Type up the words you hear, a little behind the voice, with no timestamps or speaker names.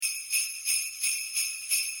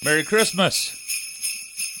Merry Christmas.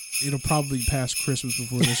 It'll probably be past Christmas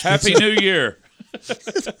before this. Happy New Year.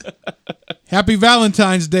 Happy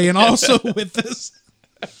Valentine's Day, and also with this.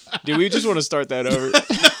 Do we just want to start that over?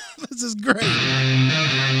 This is great.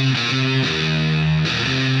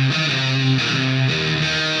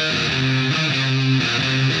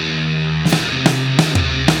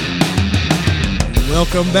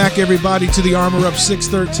 Welcome back, everybody, to the Armor Up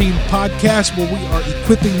 613 podcast, where we are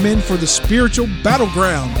equipping men for the spiritual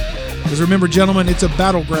battleground. Because remember, gentlemen, it's a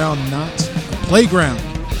battleground, not a playground.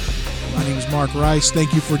 My name is Mark Rice.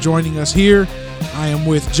 Thank you for joining us here. I am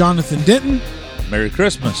with Jonathan Denton. Merry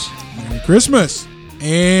Christmas. Merry Christmas.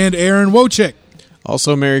 And Aaron Wojcik.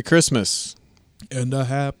 Also, Merry Christmas. And a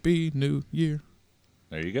Happy New Year.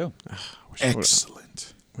 There you go.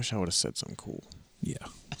 Excellent. Wish I would have said something cool. Yeah.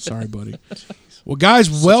 Sorry, buddy. Well, guys,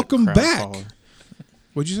 welcome crowd back. follower.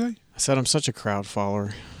 What'd you say? I said I'm such a crowd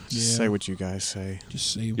follower. Just Yeah. say what you guys say.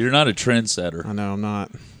 Just say You're not a trendsetter. I know I'm not.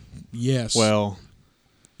 yes. Well,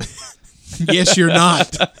 yes, you're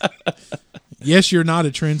not. Yes, you're not a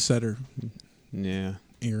trendsetter, yeah.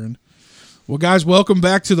 Aaron. Well, guys, welcome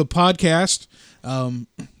back to the podcast.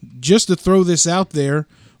 Just to throw this out there,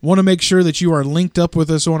 want to make sure that you are linked up with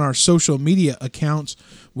us on our social media accounts.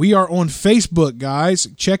 We are on Facebook, guys.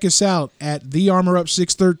 Check us out at The Armor Up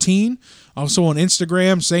 613. Also on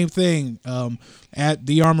Instagram, same thing, at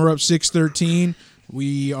The Armor Up 613.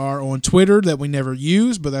 We are on Twitter that we never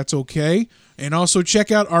use, but that's okay. And also check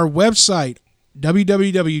out our website,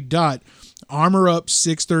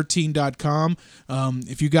 www.armorup613.com.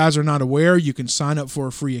 If you guys are not aware, you can sign up for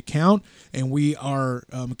a free account, and we are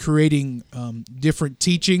creating different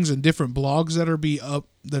teachings and different blogs that will be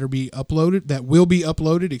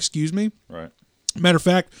uploaded. Excuse me. Right. Matter of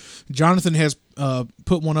fact, Jonathan has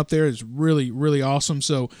put one up there. It's really, really awesome.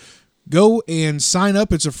 So go and sign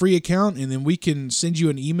up. It's a free account, and then we can send you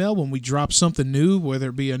an email when we drop something new, whether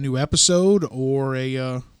it be a new episode or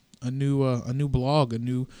a new blog, a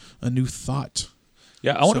new thought.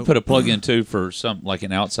 Yeah, I want to put a plug in too for some like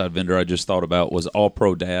an outside vendor I just thought about was All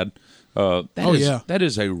Pro Dad. That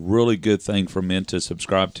is a really good thing for men to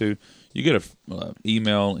subscribe to. You get a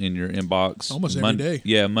email in your inbox almost every day.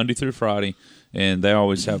 Yeah, Monday through Friday, and they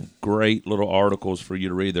always have great little articles for you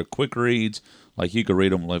to read. They're quick reads, like you can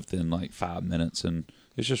read them within like 5 minutes, and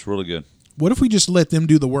it's just really good. What if we just let them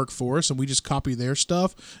do the work for us, and we just copy their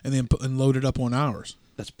stuff and then and load it up on ours?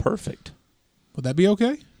 That's perfect. Would that be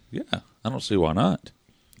okay? Yeah, I don't see why not.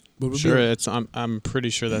 Sure, I'm pretty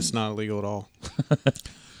sure that's not illegal at all.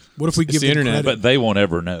 What if we give the them internet, credit? But they won't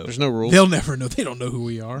ever know. There's no rules. They'll never know. They don't know who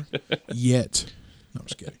we are yet. No, I'm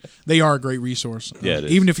just kidding. They are a great resource. Yeah, it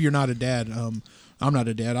is. Even if you're not a dad. I'm not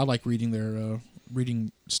a dad. I like reading their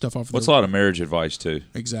reading stuff off. What's a lot of marriage advice too?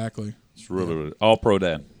 Exactly. It's really All Pro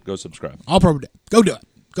Dad. Go subscribe. All Pro Dad. Go do it.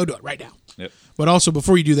 Go do it right now. Yep. But also,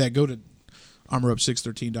 before you do that, go to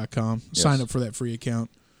armorup613.com. Yes. Sign up for that free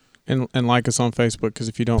account. And like us on Facebook, because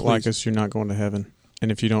if you don't like Please. us, you're not going to heaven.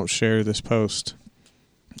 And if you don't share this post,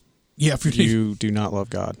 Yeah, if you're you do not love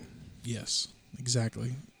God. Yes,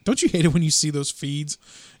 exactly. Don't you hate it when you see those feeds?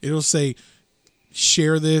 It'll say,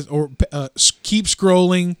 share this, or keep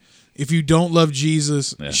scrolling. If you don't love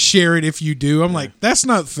Jesus, share it if you do. I'm like, that's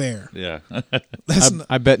not fair. Yeah.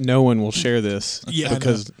 I bet no one will share this. Yeah,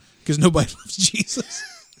 because nobody loves Jesus.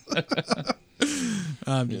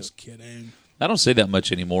 I'm just kidding. I don't see that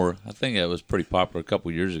much anymore. I think it was pretty popular a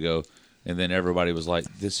couple years ago, and then everybody was like,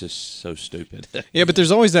 this is so stupid. Yeah, but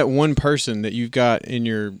there's always that one person that you've got in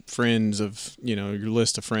your friends of, your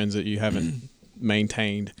list of friends that you haven't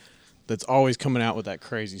maintained that's always coming out with that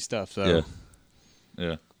crazy stuff, though. Yeah.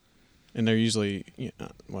 Yeah. And they're usually,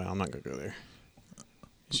 well, I'm not going to go there.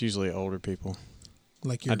 It's usually older people.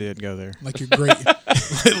 Like your, I did go there. Like your great,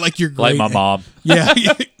 like your great, Like my mom. Yeah,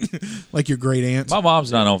 like your great aunt. My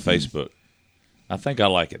mom's not on Facebook. I think I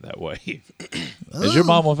like it that way. Is your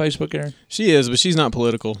mom on Facebook, Aaron? She is, but she's not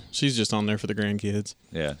political. She's just on there for the grandkids.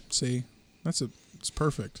 Yeah. See, it's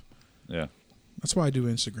perfect. Yeah. That's why I do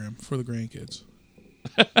Instagram, for the grandkids.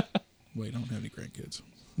 Wait, I don't have any grandkids.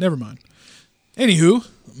 Never mind. Anywho,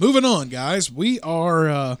 moving on, guys. We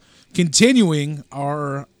are continuing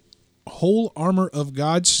our whole Armor of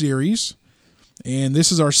God series, and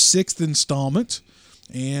this is our 6th installment.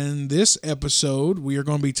 And this episode, we are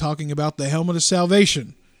going to be talking about the helmet of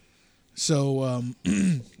salvation. So,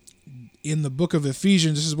 in the book of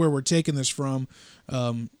Ephesians, this is where we're taking this from,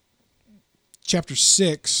 chapter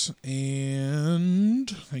 6, and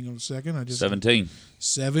hang on a second. 17.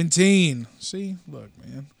 17. See, look,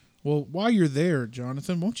 man. Well, while you're there,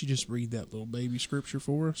 Jonathan, won't you just read that little baby scripture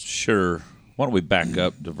for us? Sure. Why don't we back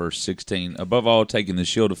up to verse 16? Above all, taking the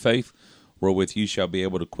shield of faith, wherewith you shall be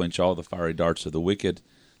able to quench all the fiery darts of the wicked,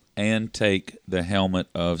 and take the helmet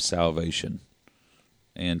of salvation.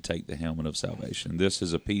 And take the helmet of salvation. This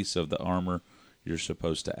is a piece of the armor you're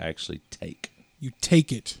supposed to actually take. You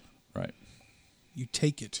take it. Right. You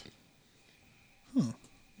take it. Huh.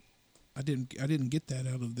 I didn't get that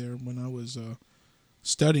out of there when I was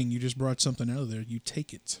studying. You just brought something out of there. You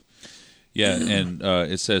take it. Yeah, and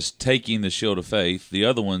it says taking the shield of faith. The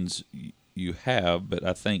other ones you have, but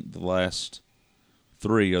I think the last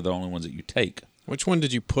 3 are the only ones that you take. Which one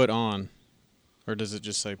did you put on? Or does it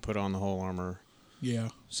just say put on the whole armor? Yeah.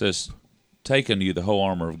 It says, take unto you the whole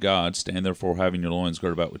armor of God. Stand therefore, having your loins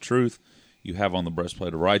girded about with truth. You have on the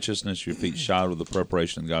breastplate of righteousness. Your feet shod with the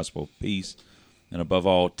preparation of the gospel of peace. And above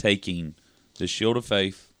all, taking the shield of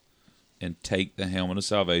faith, and take the helmet of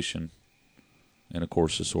salvation, and of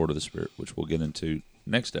course the sword of the Spirit, which we'll get into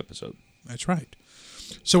next episode. That's right.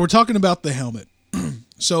 So we're talking about the helmet.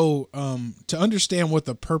 So to understand what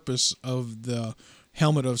the purpose of the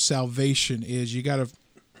helmet of salvation is, you got to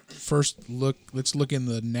first let's look in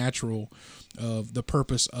the natural of the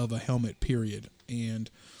purpose of a helmet, period.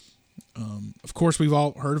 And of course, we've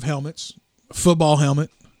all heard of helmets. A football helmet.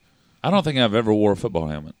 I don't think I've ever wore a football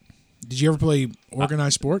helmet. Did you ever play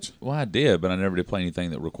organized sports? Well, I did, but I never did play anything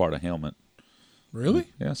that required a helmet. Really?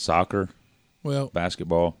 Yeah, soccer, Well,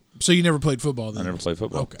 basketball. so you never played football then? I never played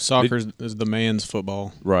football. Okay. Soccer is the man's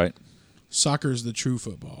football. Right. Soccer is the true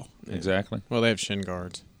football. Exactly. Well, they have shin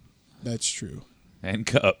guards. That's true. And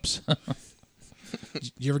cups.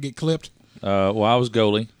 Did you ever get clipped? Well, I was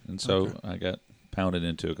goalie, and so I got pounded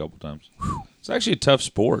into a couple times. It's actually a tough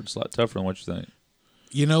sport. It's a lot tougher than what you think.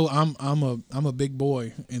 You know, I'm a big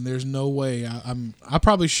boy, and there's no way I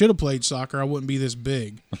probably should have played soccer. I wouldn't be this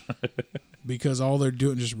big because all they're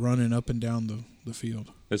doing is just running up and down the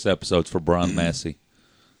field. This episode's for Brian Massey,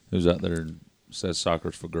 who's out there and says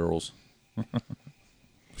soccer's for girls.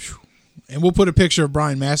 And we'll put a picture of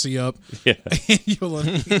Brian Massey up. Yeah. And you'll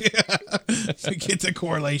get the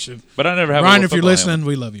correlation. But I never have. Brian, if you're listening,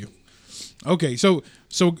 we love you. Okay, so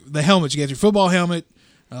the helmets, you got your football helmet,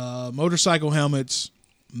 motorcycle helmets,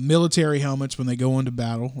 military helmets when they go into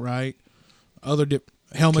battle, right? Other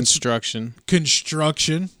helmets,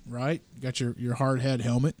 construction, right? You got your hard head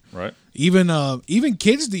helmet, right? Even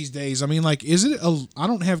kids these days. I mean, like, is it? I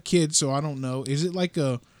don't have kids, so I don't know. Is it like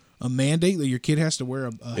a mandate that your kid has to wear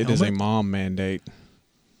a helmet? It is a mom mandate.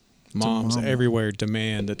 Moms everywhere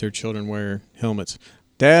demand that their children wear helmets.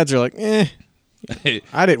 Dads are like,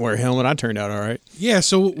 I didn't wear a helmet. I turned out all right. Yeah.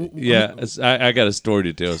 So yeah, I got a story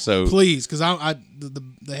to tell. So please, because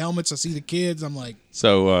the helmets, I see the kids. I'm like,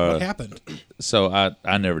 so what happened? So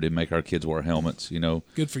I never did make our kids wear helmets. You know,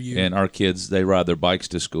 good for you. And our kids, they ride their bikes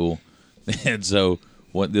to school, and so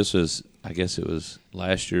what this was, I guess it was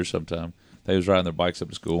last year sometime. They was riding their bikes up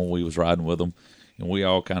to school, and we was riding with them, and we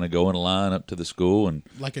all kind of go in a line up to the school, and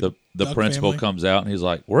like the principal family comes out, and he's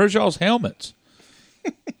like, "Where's y'all's helmets?"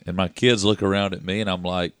 And my kids look around at me, and I'm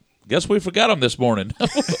like, "Guess we forgot them this morning.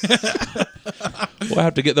 We'll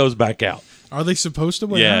have to get those back out." Are they supposed to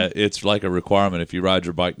wear? Yeah, it's like a requirement. If you ride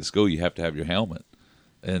your bike to school, you have to have your helmet.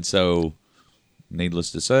 And so, needless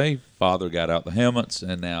to say, Father got out the helmets,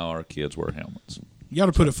 and now our kids wear helmets. You got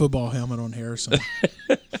to put a football helmet on Harrison.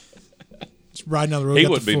 Just riding down the road. He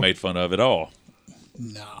wouldn't be made fun of at all.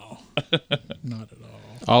 No, not at all.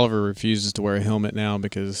 Oliver refuses to wear a helmet now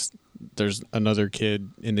because there's another kid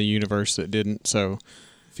in the universe that didn't. So,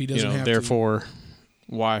 if he doesn't have therefore,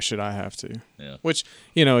 why should I have to? Yeah. Which,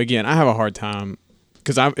 again, I have a hard time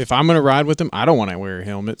because if I'm going to ride with them, I don't want to wear a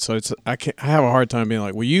helmet. So I have a hard time being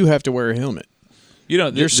like, well, you have to wear a helmet.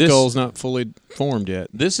 Your skull's not fully formed yet.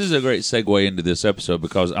 This is a great segue into this episode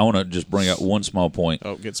because I want to just bring out one small point.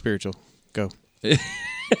 Oh, get spiritual. Go.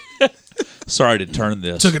 Sorry to turn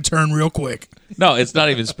this. Took a turn real quick. No, it's not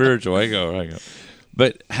even spiritual. Hang on.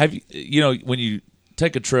 But have you, when you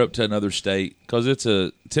take a trip to another state, because it's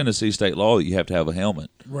a Tennessee state law that you have to have a helmet.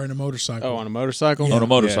 Riding a motorcycle. Oh, on a motorcycle? Yeah. On a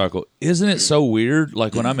motorcycle. Yeah. Isn't it so weird?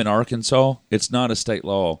 Like when I'm in Arkansas, it's not a state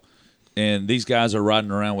law. And these guys are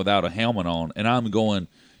riding around without a helmet on. And I'm going,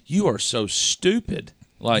 you are so stupid.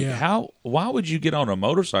 Like, why would you get on a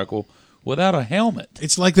motorcycle without a helmet?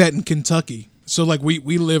 It's like that in Kentucky. So, like, we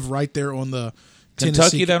live right there on the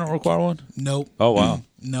Kentucky, they don't require one? Nope. Oh, wow.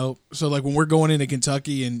 Nope. So, like, when we're going into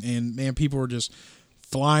Kentucky and man, people are just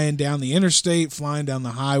flying down the interstate, flying down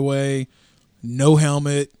the highway, no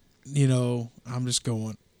helmet, I'm just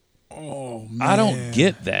going, oh, man. I don't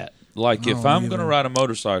get that. Like, if I'm going to ride a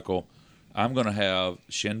motorcycle, I'm going to have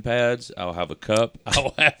shin pads. I'll have a cup.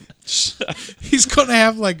 He's going to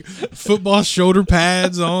have, like, football shoulder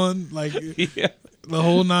pads on. Like, yeah. The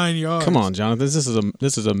whole 9 yards. Come on, Jonathan.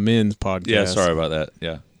 This is a men's podcast. Yeah, sorry about that.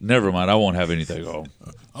 Yeah. Never mind. I won't have anything on.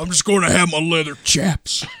 I'm just going to have my leather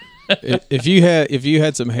chaps. If you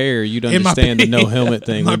had some hair, you'd understand the no helmet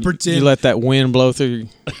thing. You let that wind blow through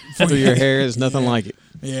your hair. There's nothing like it.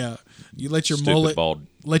 Yeah. You let your Stupid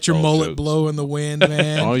mullet blow in the wind,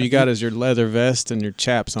 man. All you got is your leather vest and your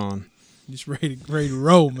chaps on. Just ready to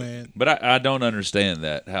roll, man. But I don't understand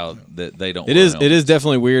that, how that they don't. It is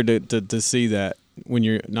definitely weird to see that when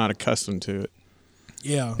you're not accustomed to it.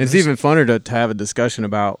 Yeah. It's even funner to have a discussion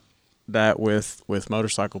about that with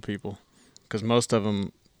motorcycle people, because most of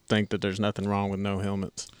them think that there's nothing wrong with no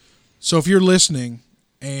helmets. So if you're listening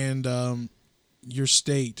and your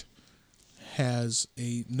state has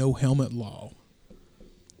a no helmet law,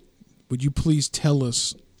 would you please tell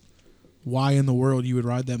us why in the world you would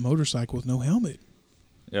ride that motorcycle with no helmet?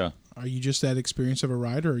 Yeah. Are you just that experienced of a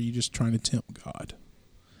rider, or are you just trying to tempt God?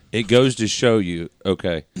 It goes to show you,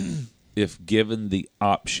 okay, if given the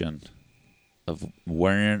option of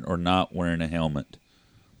wearing or not wearing a helmet,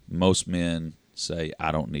 most men say,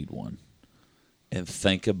 I don't need one. And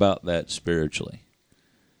think about that spiritually.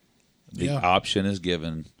 The option is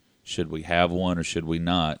given, should we have one or should we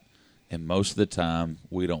not? And most of the time,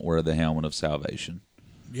 we don't wear the helmet of salvation.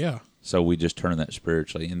 Yeah. So we just turn that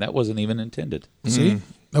spiritually, and that wasn't even intended. See?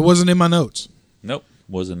 That wasn't in my notes. Nope,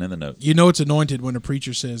 wasn't in the notes. You know it's anointed when a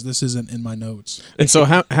preacher says, this isn't in my notes. And so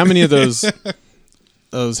how many of those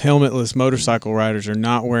helmetless motorcycle riders are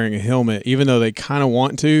not wearing a helmet, even though they kind of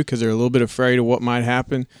want to because they're a little bit afraid of what might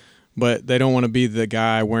happen, but they don't want to be the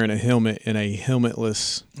guy wearing a helmet in a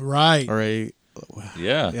helmetless or a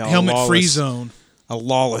helmet-free zone. A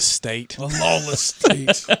lawless state. A lawless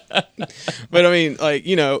state. But, I mean, like,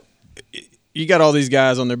 you know, you got all these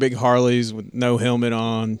guys on their big Harleys with no helmet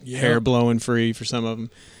on, hair blowing free for some of them,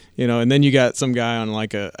 you know, and then you got some guy on,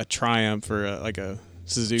 like, a Triumph or, like, a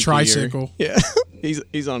Suzuki. Tricycle. Yeah.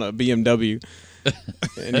 He's on a BMW,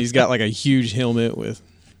 and he's got, like, a huge helmet with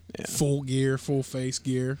full gear, full face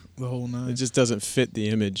gear, the whole nine. It just doesn't fit the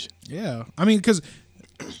image. Yeah. I mean, because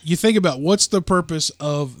you think about what's the purpose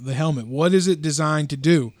of the helmet? What is it designed to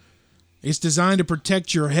do? It's designed to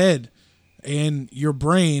protect your head and your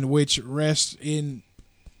brain, which rests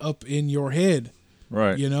up in your head.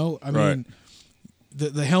 Right. You know, I mean,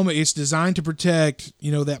 the helmet is designed to protect,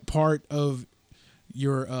 you know, that part of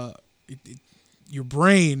your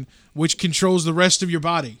brain, which controls the rest of your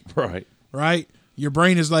body. Right. Right. Your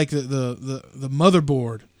brain is like the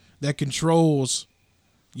motherboard that controls,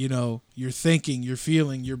 you know, your thinking, your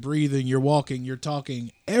feeling, your breathing, your walking, your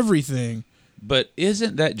talking, everything. But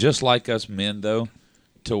isn't that just like us men, though,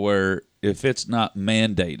 to where if it's not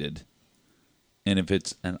mandated and if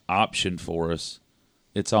it's an option for us,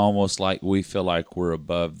 it's almost like we feel like we're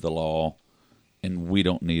above the law and we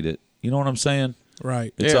don't need it. You know what I'm saying?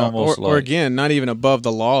 Right. It's almost or again, not even above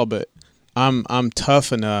the law, but I'm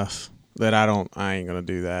tough enough that I ain't gonna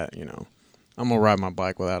do that. You know, I'm gonna ride my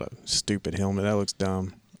bike without a stupid helmet. That looks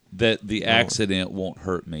dumb. That the accident won't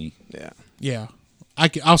hurt me. Yeah. Yeah.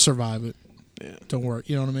 I'll survive it. Yeah. Don't worry.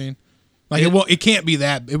 You know what I mean? Like it can't be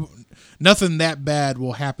that. Nothing that bad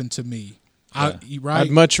will happen to me. Yeah. Right?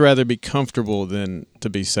 I'd much rather be comfortable than to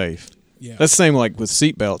be safe. Yeah. That's the same like with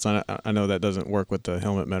seatbelts. I know that doesn't work with the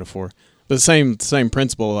helmet metaphor, but the same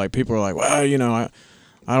principle. Like people are like, well, you know,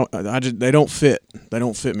 they don't fit. They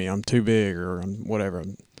don't fit me. I'm too big or I'm whatever.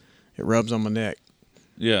 It rubs on my neck.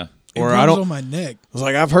 Yeah. Or rubs on my neck. I was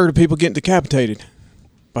like, I've heard of people getting decapitated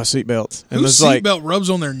by seatbelts. And whose seatbelt rubs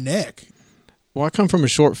on their neck? Well, I come from a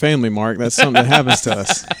short family, Mark. That's something that happens to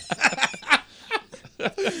us.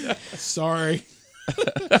 Sorry.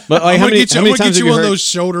 But like, how many times have you get you on those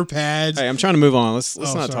shoulder pads? Hey, I'm trying to move on. Let's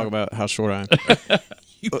not talk about how short I am.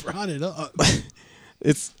 You brought it up.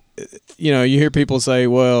 It's, you know, you hear people say,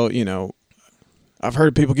 well, you know, I've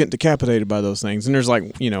heard people getting decapitated by those things. And there's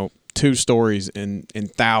like, you know, 2 stories in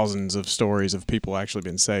thousands of stories of people actually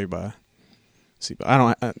being saved by.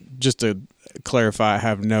 Just to clarify, I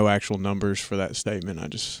have no actual numbers for that statement.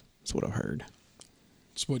 It's what I've heard.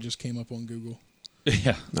 It's what just came up on Google.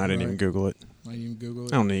 Yeah. I didn't even Google it. I didn't even Google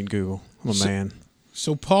it. I don't need Google. I'm a man.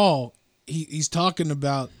 So Paul, he's talking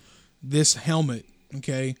about this helmet,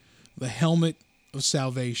 okay? The helmet of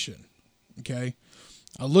salvation, okay?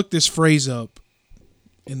 I looked this phrase up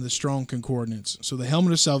in the Strong Concordance. So the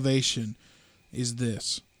helmet of salvation is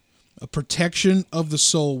this: a protection of the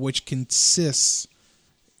soul which consists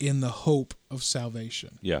in the hope of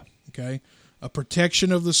salvation. Yeah. Okay? A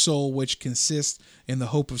protection of the soul which consists in the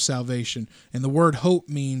hope of salvation. And the word hope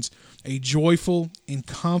means a joyful and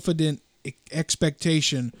confident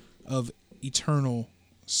expectation of eternal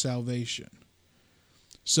salvation.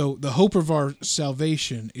 So the hope of our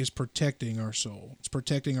salvation is protecting our soul. It's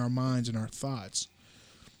protecting our minds and our thoughts.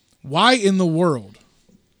 Why in the world,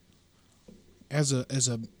 I'm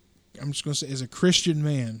just going to say, as a Christian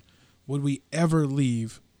man, would we ever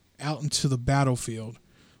leave out into the battlefield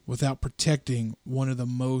without protecting one of the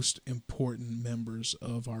most important members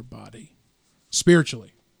of our body,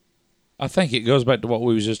 spiritually? I think it goes back to what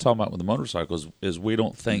we was just talking about with the motorcycles. Is we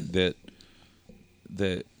don't think that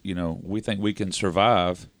we think we can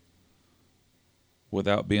survive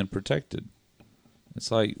without being protected.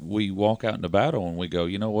 It's like we walk out into battle and we go,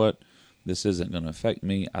 you know what, this isn't going to affect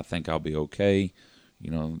me. I think I'll be okay.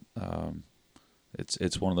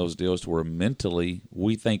 It's one of those deals to where mentally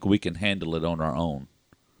we think we can handle it on our own,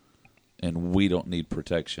 and we don't need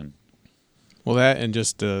protection. Well, that and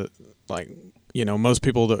just most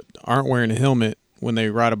people that aren't wearing a helmet when they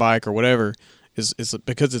ride a bike or whatever is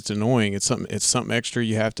because it's annoying. It's something extra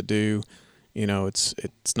you have to do.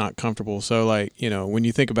 It's not comfortable. So when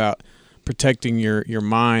you think about protecting your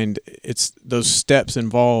mind, it's those steps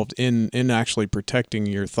involved in actually protecting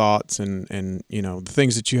your thoughts and the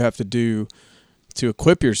things that you have to do to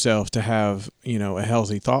equip yourself to have a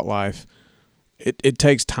healthy thought life. It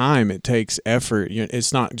takes time, it takes effort.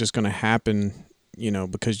 It's not just going to happen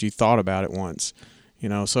because you thought about it once.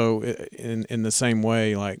 So in the same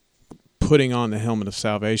way, like putting on the helmet of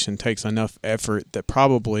salvation takes enough effort that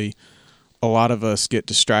probably a lot of us get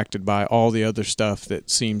distracted by all the other stuff that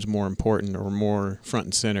seems more important or more front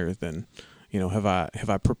and center than, have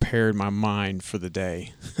I prepared my mind for the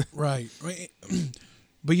day? Right.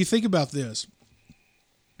 But you think about this.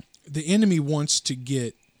 The enemy wants to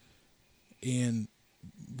get in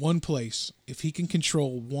one place. If he can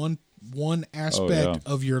control one aspect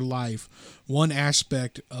of your life, one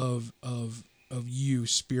aspect of you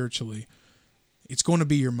spiritually, it's going to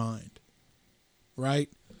be your mind. Right?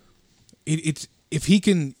 It's if he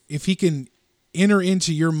can enter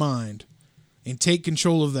into your mind and take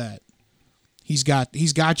control of that, he's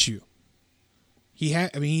got you. He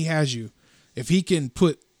has you. If he can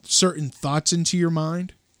put certain thoughts into your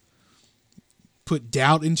mind, put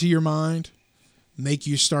doubt into your mind, make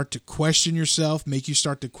you start to question yourself, make you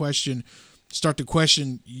start to question,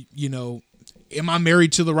 am I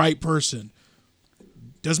married to the right person?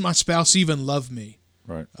 Does my spouse even love me?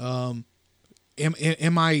 Right. Am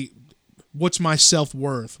I, what's my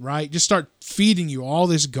self-worth, right? Just start feeding you all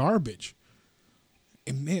this garbage.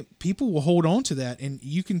 And man, people will hold on to that, and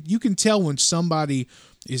you can tell when somebody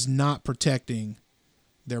is not protecting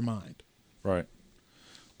their mind. Right.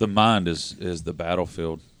 The mind is the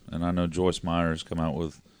battlefield, and I know Joyce Meyer has come out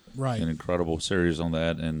with an incredible series on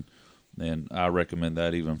that, and I recommend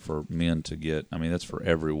that even for men to get. I mean, that's for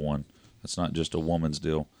everyone. That's not just a woman's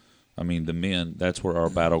deal. I mean, the men, that's where our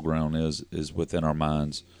battleground is within our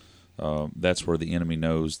minds. That's where the enemy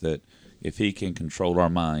knows that if he can control our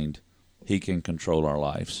mind, he can control our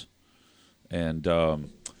lives. And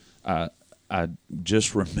I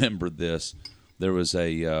just remembered this. There was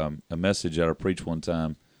a message that I preached one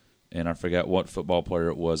time, and I forgot what football player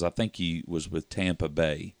it was. I think he was with Tampa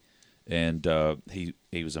Bay, and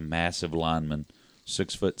he was a massive lineman,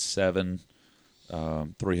 6'7",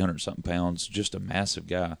 300-something pounds, just a massive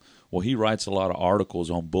guy. Well, he writes a lot of articles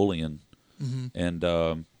on bullying,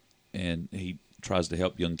 and he tries to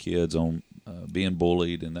help young kids on being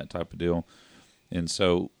bullied and that type of deal. And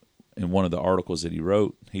so in one of the articles that he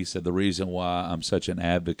wrote, he said, the reason why I'm such an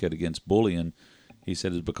advocate against bullying, he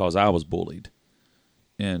said, is because I was bullied.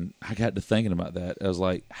 And I got to thinking about that. I was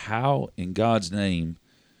like, how in God's name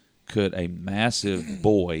could a massive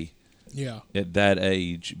boy at that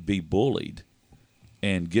age be bullied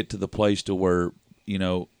and get to the place to where,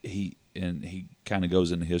 he kind of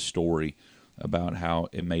goes into his story about how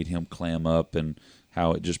it made him clam up and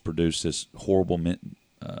how it just produced this horrible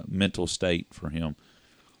mental state for him.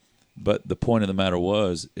 But the point of the matter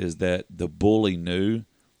is that the bully knew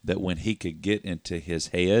that when he could get into his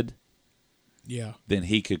head, then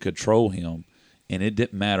he could control him, and it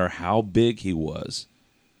didn't matter how big he was.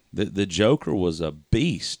 The Joker was a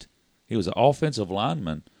beast. He was an offensive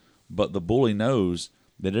lineman, but the bully knows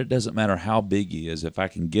that it doesn't matter how big he is. If I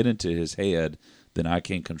can get into his head, then I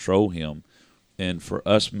can control him. And for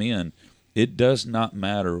us men, it does not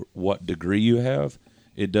matter what degree you have.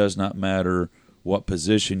 It does not matter what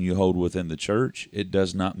position you hold within the church. It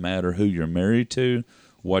does not matter who you're married to,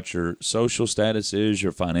 what your social status is,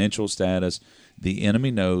 your financial status. The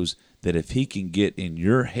enemy knows that if he can get in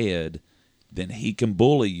your head, then he can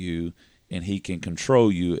bully you, and he can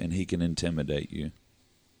control you, and he can intimidate you.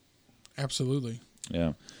 Absolutely.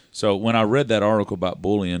 Yeah. So when I read that article about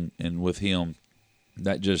bullying and with him,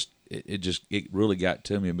 that it really got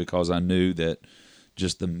to me, because I knew that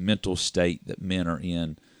just the mental state that men are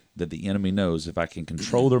in, that the enemy knows if I can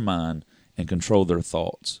control their mind and control their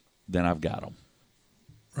thoughts, then I've got them.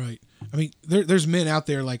 Right. I mean, there's men out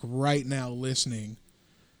there like right now listening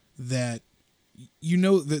that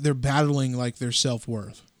that they're battling like their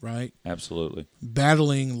self-worth, right? Absolutely.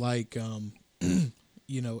 Battling like, am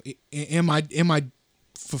I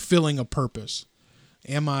fulfilling a purpose?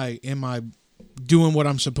 Am I doing what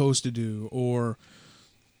I'm supposed to do? Or,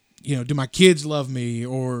 do my kids love me?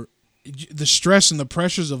 Or the stress and the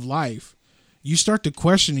pressures of life, you start to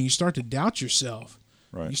question and you start to doubt yourself.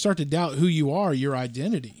 Right. You start to doubt who you are, your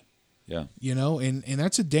identity. Yeah. And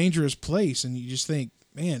that's a dangerous place. And you just think,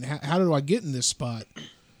 man, how do I get in this spot?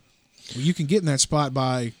 Well, you can get in that spot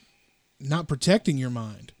by not protecting your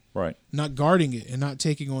mind. Right. Not guarding it and not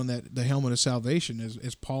taking on the helmet of salvation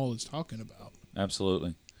as Paul is talking about.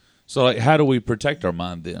 Absolutely. So, like, how do we protect our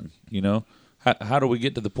mind then? How do we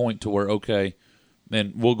get to the point to where, okay,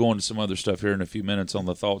 and we'll go into some other stuff here in a few minutes on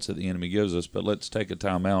the thoughts that the enemy gives us, but let's take a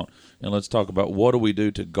time out and let's talk about what do we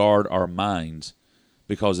do to guard our minds,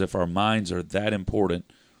 because if our minds are that important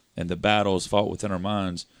and the battle is fought within our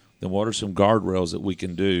minds, then what are some guardrails that we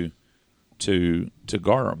can do to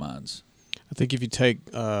guard our minds? I think if you take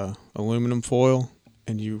aluminum foil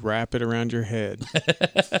and you wrap it around your head.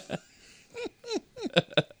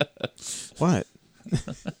 What?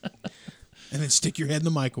 And then stick your head in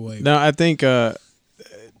the microwave. No, I think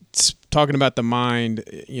talking about the mind,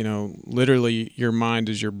 literally your mind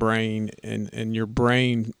is your brain, and your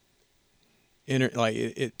brain,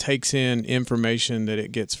 it takes in information that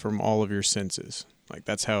it gets from all of your senses. Like,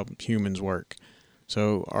 that's how humans work.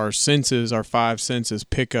 So our senses, our 5 senses,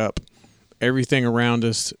 pick up everything around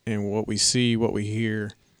us and what we see, what we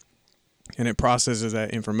hear, and it processes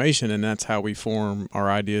that information, and that's how we form our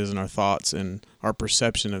ideas and our thoughts and our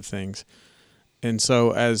perception of things. And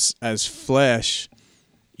so as flesh,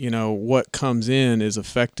 what comes in is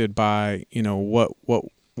affected by,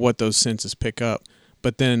 what those senses pick up.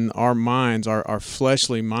 But then our minds, our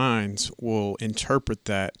fleshly minds will interpret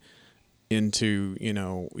that into,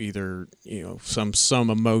 either, some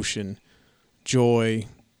emotion, joy,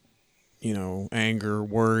 anger,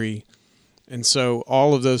 worry. And so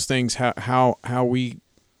all of those things, how we,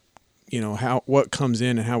 what comes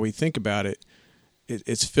in and how we think about it,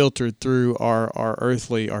 it's filtered through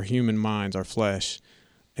our human minds, our flesh.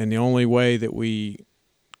 And the only way that we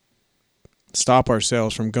stop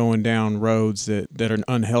ourselves from going down roads that are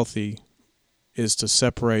unhealthy is to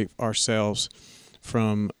separate ourselves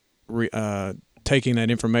from taking that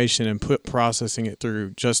information and processing it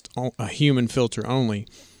through just a human filter only,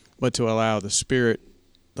 but to allow the Spirit,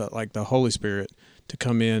 like the Holy Spirit, to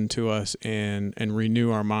come in to us and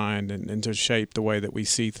renew our mind and to shape the way that we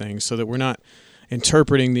see things, so that we're not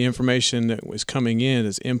interpreting the information that was coming in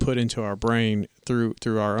as input into our brain through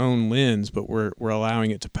our own lens, but we're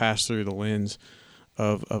allowing it to pass through the lens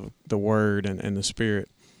of the Word and the Spirit.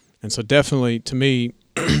 And so definitely, to me,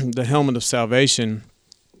 the helmet of salvation,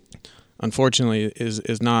 unfortunately,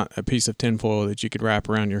 is not a piece of tinfoil that you could wrap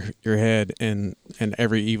around your head and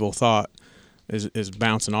every evil thought is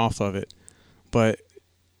bouncing off of it. But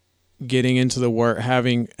getting into the Word,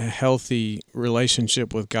 having a healthy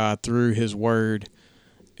relationship with God through His Word,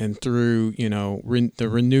 and through the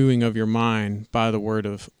renewing of your mind by the Word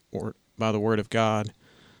of God,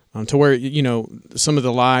 to where some of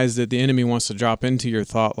the lies that the enemy wants to drop into your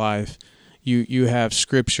thought life, you have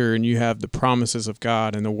Scripture and you have the promises of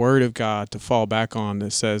God and the Word of God to fall back on that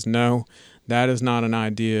says, no, that is not an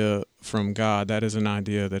idea from God. That is an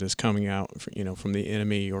idea that is coming out from the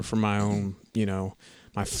enemy or from my own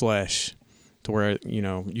my flesh, to where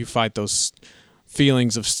you fight those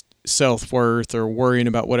feelings of self-worth or worrying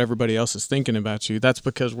about what everybody else is thinking about you. That's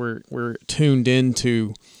because we're tuned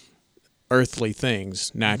into earthly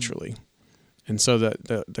things naturally. And so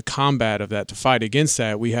the combat of that, to fight against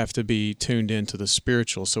that, we have to be tuned into the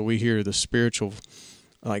spiritual. So we hear the spiritual,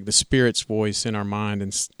 like the Spirit's voice in our mind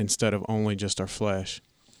instead of only just our flesh.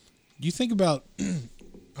 Do you think about,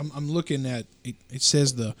 I'm looking at, it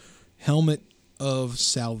says the helmet of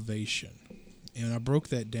salvation. And I broke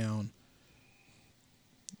that down,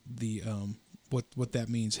 the what that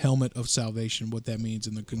means, helmet of salvation, what that means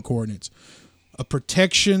in the concordance. A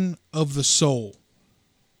protection of the soul.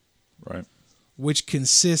 Right. Which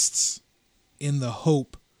consists in the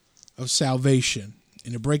hope of salvation.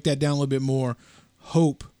 And to break that down a little bit more,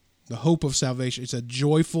 hope, the hope of salvation, it's a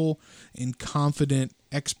joyful and confident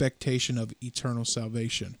expectation of eternal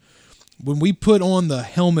salvation. When we put on the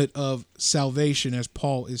helmet of salvation, as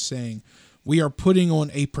Paul is saying, we are putting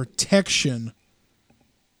on a protection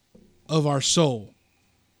of our soul,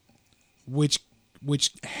 which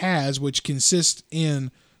which consists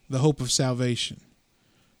in the hope of salvation.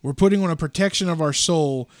 We're putting on a protection of our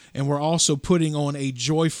soul, and we're also putting on a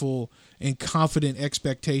joyful and confident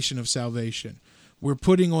expectation of salvation. We're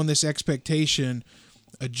putting on this expectation,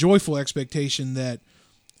 a joyful expectation that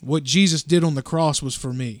what Jesus did on the cross was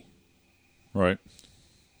for me. Right.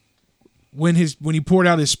 When he poured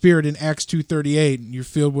out his Spirit in Acts 2:38, and you're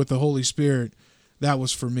filled with the Holy Spirit, that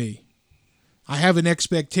was for me. I have an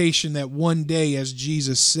expectation that one day, as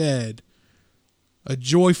Jesus said, a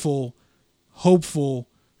joyful, hopeful,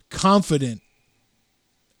 confident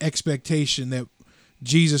expectation that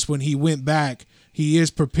Jesus, when he went back, he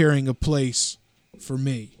is preparing a place for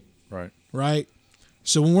me. Right. Right?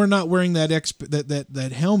 So when we're not wearing that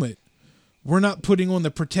that helmet, we're not putting on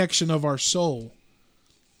the protection of our soul,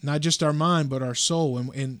 not just our mind, but our soul,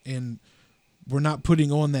 and we're not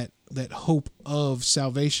putting on that hope of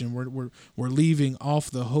salvation. We're leaving off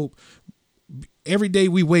the hope. Every day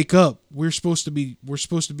we wake up, we're supposed to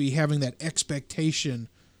be having that expectation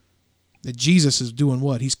that Jesus is doing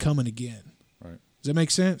what? He's coming again. Right. Does that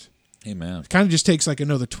make sense? Amen. It kind of just takes like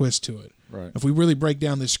another twist to it. Right. If we really break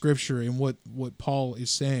down this scripture and what Paul is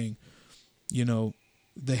saying,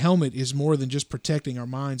 the helmet is more than just protecting our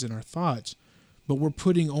minds and our thoughts, but we're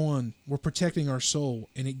protecting our soul,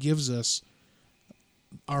 and it gives us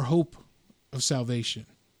our hope of salvation.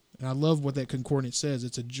 And I love what that concordance says.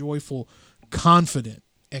 It's a joyful, confident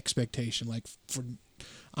expectation.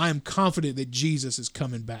 I am confident that Jesus is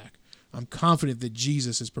coming back. I'm confident that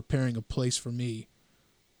Jesus is preparing a place for me.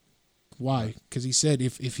 Why? Because he said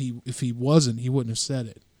if he wasn't, he wouldn't have said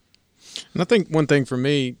it. And I think one thing for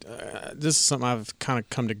me, this is something I've kind of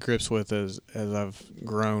come to grips with as I've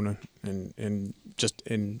grown and just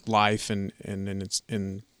in life and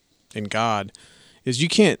in God, is you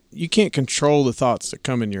can't control the thoughts that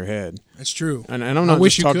come in your head. That's true. And I'm not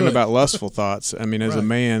just talking about lustful thoughts. I mean, as a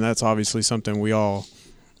man, that's obviously something we all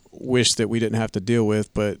wish that we didn't have to deal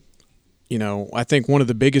with. But I think one of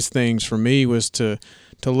the biggest things for me was to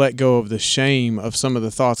let go of the shame of some of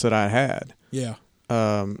the thoughts that I had. Yeah.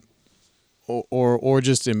 Or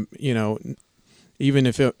just even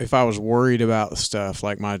if I was worried about stuff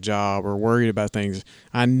like my job or worried about things,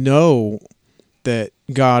 I know that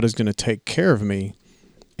God is going to take care of me,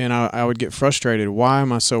 and I would get frustrated. Why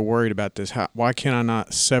am I so worried about this? Why can I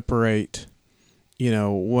not separate,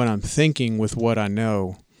 what I'm thinking with what I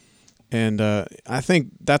know? And I think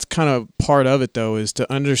that's kind of part of it, though, is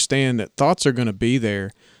to understand that thoughts are going to be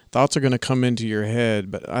there. Thoughts are going to come into your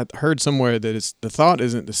head. But I heard somewhere that the thought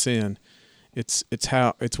isn't the sin. It's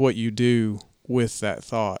what you do with that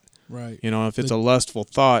thought. Right. If it's a lustful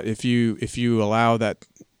thought, if you allow that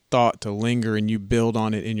thought to linger and you build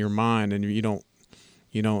on it in your mind, and you don't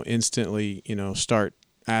instantly start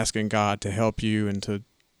asking God to help you and to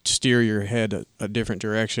steer your head a different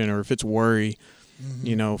direction, or if it's worry,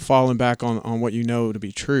 falling back on what you know to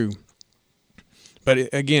be true. But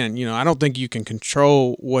again, I don't think you can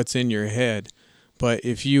control what's in your head, but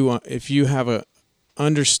if you have a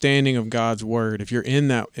understanding of God's word, if you're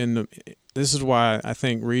this is why I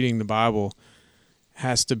think reading the Bible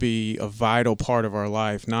has to be a vital part of our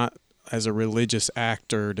life, not as a religious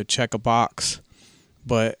act or to check a box,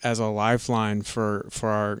 but as a lifeline for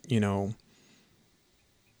our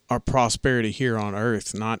our prosperity here on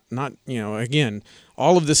earth. Not again,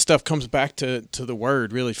 all of this stuff comes back to the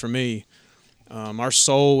word, really, for me. Our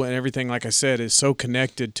soul and everything, like I said, is so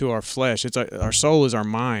connected to our flesh. Our soul is our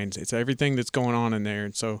mind. It's everything that's going on in there.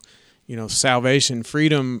 And so, salvation,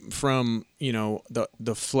 freedom from,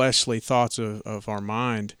 the fleshly thoughts of our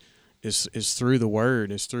mind is through the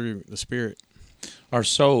word, is through the Spirit. Our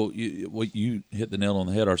soul, you hit the nail on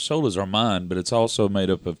the head. Our soul is our mind, but it's also made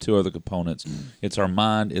up of two other components. It's our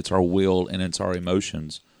mind, it's our will, and it's our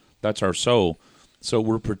emotions. That's our soul. So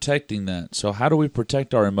we're protecting that. So how do we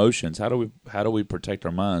protect our emotions? How do we protect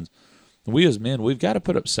our minds? We as men, we've got to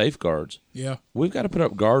put up safeguards. Yeah. We've got to put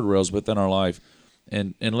up guardrails within our life.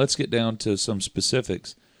 And let's get down to some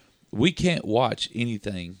specifics. We can't watch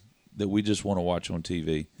anything that we just want to watch on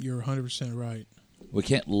TV. You're 100% right. We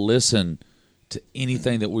can't listen to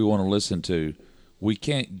anything that we want to listen to. We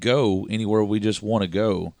can't go anywhere we just want to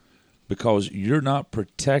go because you're not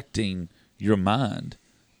protecting your mind.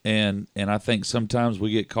 And I think sometimes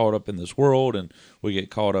we get caught up in this world, and we get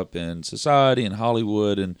caught up in society and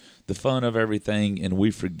Hollywood and the fun of everything, and we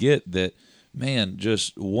forget that, man,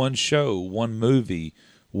 just one show, one movie,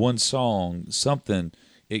 one song, something,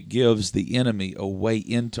 it gives the enemy a way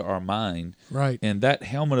into our mind. Right. And that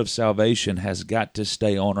helmet of salvation has got to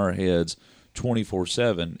stay on our heads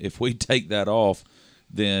 24/7. If we take that off,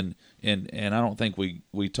 then, and I don't think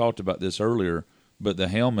we talked about this earlier, but the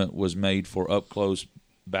helmet was made for up close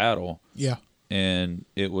battle. Yeah. And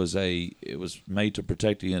it was made to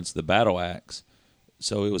protect against the battle axe.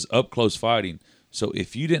 So it was up close fighting. So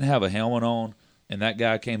if you didn't have a helmet on and that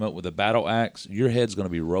guy came up with a battle axe, your head's going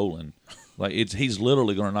to be rolling. Like he's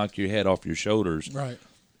literally going to knock your head off your shoulders. Right.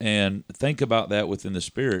 And think about that within the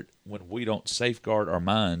spirit. When we don't safeguard our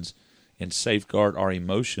minds and safeguard our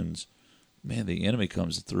emotions, man, the enemy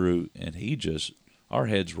comes through and our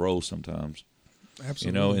heads roll sometimes.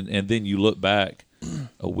 Absolutely. And then you look back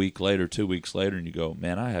a week later, 2 weeks later, and you go,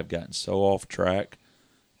 man, I have gotten so off track,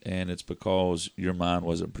 and it's because your mind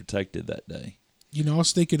wasn't protected that day. I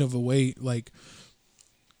was thinking of a way like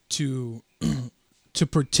to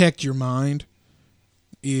protect your mind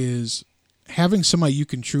is having somebody you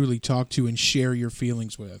can truly talk to and share your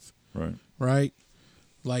feelings with. Right. Right?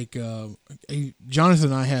 Like Jonathan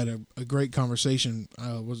and I had a great conversation.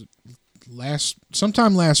 Was it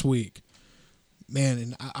sometime last week? Man,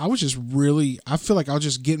 and I was just I feel like I was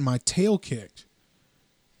just getting my tail kicked.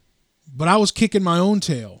 But I was kicking my own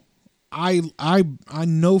tail. I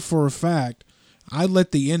know for a fact I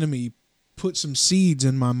let the enemy put some seeds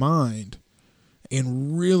in my mind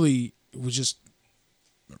and really was just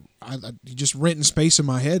renting space in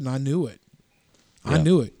my head, and I knew it. Yeah. I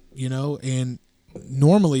knew it, and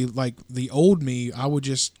normally like the old me, I would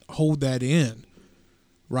just hold that in,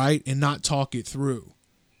 right, and not talk it through.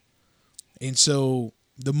 And so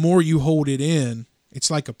the more you hold it in, it's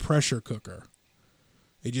like a pressure cooker.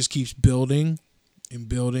 It just keeps building and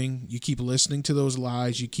building. You keep listening to those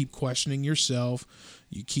lies. You keep questioning yourself.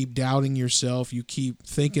 You keep doubting yourself. You keep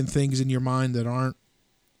thinking things in your mind that aren't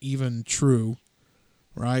even true,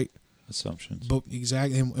 right? Assumptions. But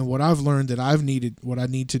exactly. And what I've learned that what I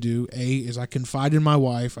need to do, is I confide in my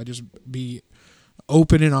wife. I just be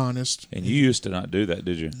open and honest. And you used to not do that,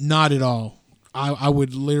 did you? Not at all. I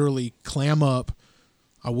would literally clam up.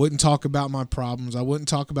 I wouldn't talk about my problems. I wouldn't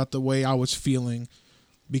talk about the way I was feeling,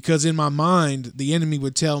 because in my mind, the enemy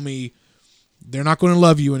would tell me they're not going to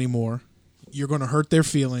love you anymore. You're going to hurt their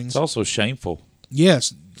feelings. It's also shameful.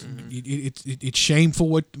 Yes. It's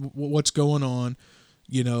shameful what's going on.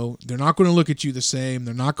 They're not going to look at you the same.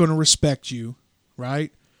 They're not going to respect you,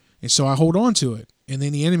 right? And so I hold on to it. And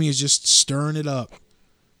then the enemy is just stirring it up.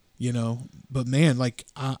 But man, like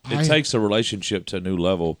it takes a relationship to a new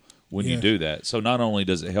level when you do that. So not only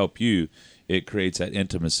does it help you, it creates that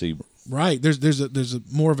intimacy. Right. There's a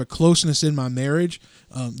more of a closeness in my marriage.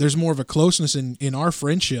 There's more of a closeness in our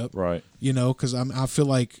friendship. Right. Because I feel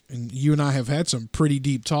like, and you and I have had some pretty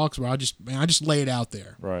deep talks where I just lay it out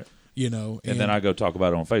there. Right. And then I go talk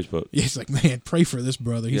about it on Facebook. It's like, man, pray for this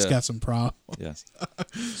brother. He's got some problems. Yes.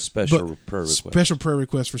 Special prayer request. Special prayer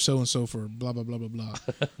request for so and so for blah blah blah blah blah.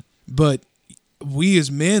 But we as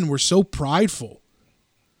men, we're so prideful.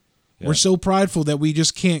 Yeah. We're so prideful that we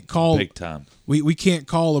just can't call big time. We can't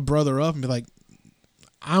call a brother up and be like,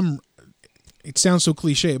 it sounds so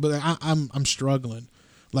cliche, but I'm struggling.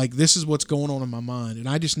 Like, this is what's going on in my mind, and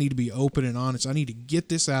I just need to be open and honest. I need to get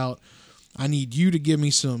this out. I need you to give me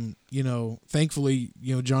some, thankfully,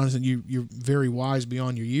 Jonathan, you're very wise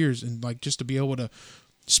beyond your years, and like just to be able to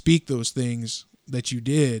speak those things that you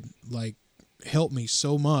did, like, helped me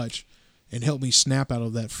so much and helped me snap out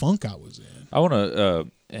of that funk I was in. I want to,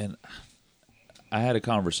 and I had a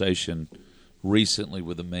conversation recently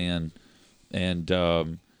with a man,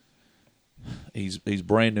 and he's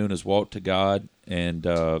brand new in his walk to God, and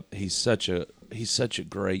he's such a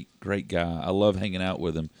great guy. I love hanging out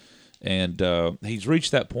with him. And he's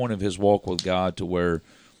reached that point of his walk with God to where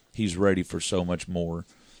he's ready for so much more.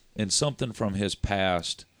 And something from his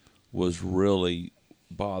past was really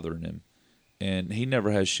bothering him. And he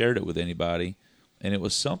never has shared it with anybody. And it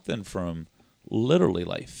was something from literally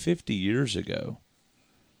like 50 years ago.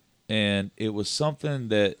 And it was something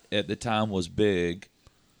that at the time was big.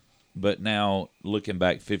 But now, looking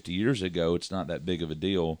back 50 years ago, it's not that big of a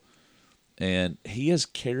deal. And he has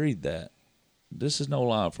carried that. This is no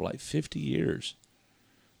lie, for like 50 years.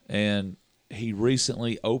 And he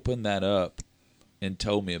recently opened that up and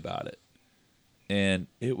told me about it. And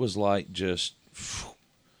it was like just,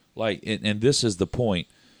 like, and this is the point,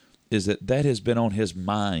 is that has been on his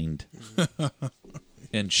mind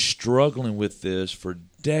and struggling with this for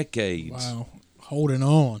decades. Wow, holding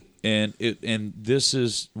on. And this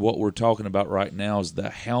is what we're talking about right now, is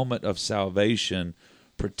the helmet of salvation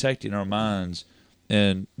protecting our minds.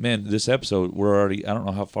 And, man, this episode, I don't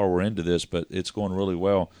know how far we're into this, but it's going really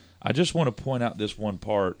well. I just want to point out this one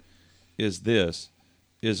part is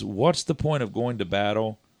what's the point of going to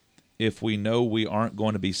battle if we know we aren't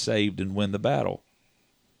going to be saved and win the battle?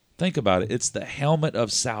 Think about it. It's the helmet of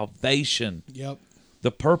salvation. Yep.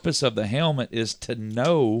 The purpose of the helmet is to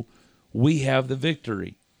know we have the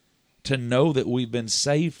victory, to know that we've been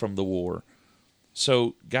saved from the war.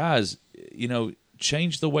 So, guys,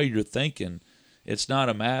 change the way you're thinking. It's not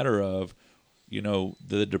a matter of,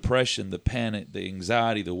 the depression, the panic, the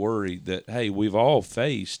anxiety, the worry that, hey, we've all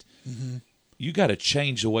faced. Mm-hmm. You got to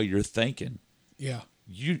change the way you're thinking. Yeah.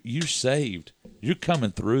 You're saved. You're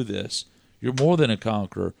coming through this. You're more than a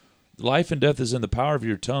conqueror. Life and death is in the power of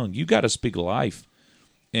your tongue. You got to speak life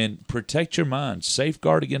and protect your mind.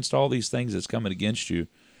 Safeguard against all these things that's coming against you.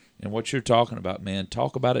 And what you're talking about, man,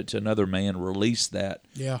 talk about it to another man. Release that.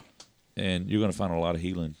 Yeah. And you're going to find a lot of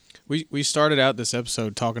healing. We started out this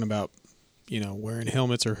episode talking about, wearing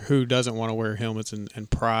helmets or who doesn't want to wear helmets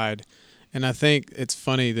and pride. And I think it's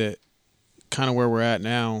funny that kind of where we're at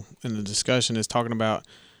now in the discussion is talking about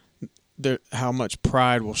how much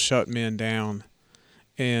pride will shut men down.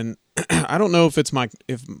 And I don't know if it's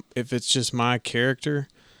if it's just my character,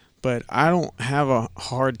 but I don't have a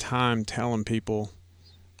hard time telling people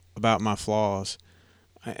about my flaws.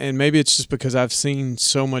 And maybe it's just because I've seen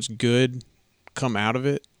so much good come out of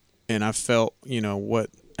it, and I felt,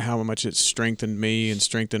 how much it strengthened me and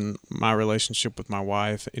strengthened my relationship with my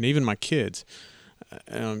wife and even my kids.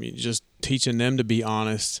 Just teaching them to be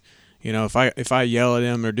honest. If I yell at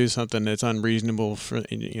them or do something that's unreasonable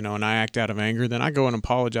and I act out of anger, then I go and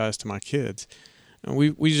apologize to my kids. And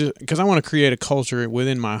we just, because I want to create a culture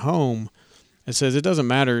within my home that says it doesn't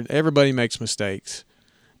matter. Everybody makes mistakes.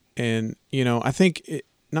 And, I think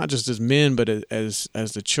not just as men, but as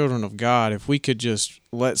the children of God, if we could just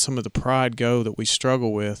let some of the pride go that we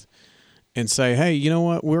struggle with and say, hey, you know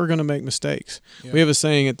what? We're going to make mistakes. Yeah. We have a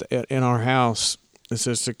saying in our house that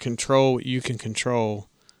says to control what you can control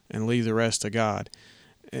and leave the rest to God.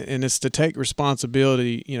 And it's to take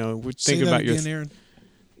responsibility. We think about again, Aaron.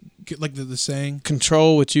 Like the saying,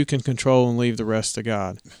 control what you can control and leave the rest to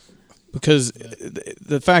God. Because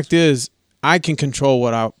the fact is, I can control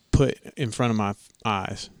what I put in front of my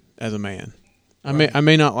eyes as a man. Right. I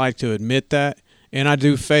may not like to admit that, and I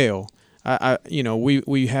do fail.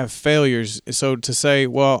 We have failures. So to say,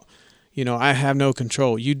 well, I have no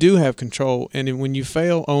control. You do have control, and when you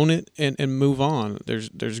fail, own it and move on.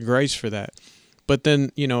 There's grace for that. But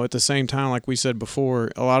then, at the same time, like we said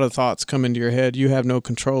before, a lot of thoughts come into your head you have no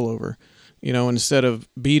control over. Instead of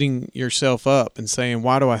beating yourself up and saying,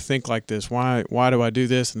 why do I think like this? Why do I do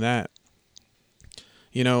this and that?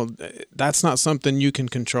 That's not something you can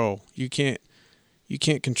control. You can't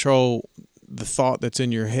control the thought that's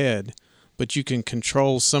in your head, but you can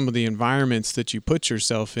control some of the environments that you put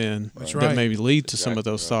yourself in that maybe lead to some of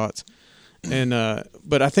those thoughts. And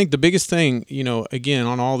but I think the biggest thing, again,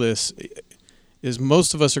 on all this is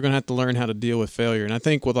most of us are going to have to learn how to deal with failure. And I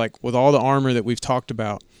think with all the armor that we've talked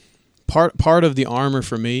about, part of the armor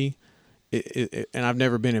for me, and I've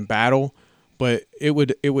never been in battle, but it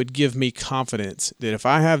would give me confidence that if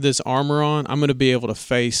I have this armor on, I'm going to be able to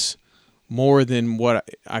face more than what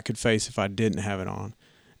I could face if I didn't have it on.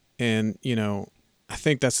 And, I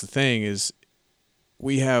think that's the thing is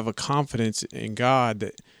we have a confidence in God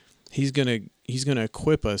that He's going to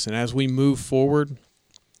equip us. And as we move forward,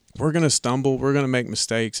 we're going to stumble. We're going to make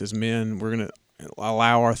mistakes as men. We're going to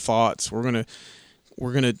allow our thoughts. We're going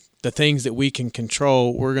to the things that we can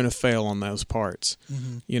control, we're going to fail on those parts.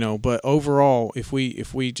 Mm-hmm. But overall, if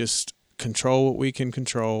we just control what we can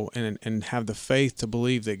control and have the faith to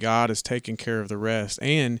believe that God is taking care of the rest,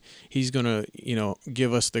 and He's going to,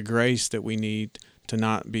 give us the grace that we need to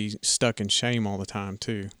not be stuck in shame all the time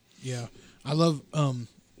too. Yeah. I love, I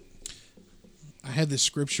had this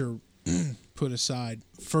scripture put aside,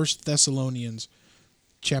 1 Thessalonians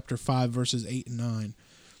chapter 5, verses 8 and 9.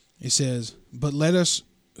 It says, "But let us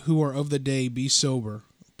who are of the day be sober,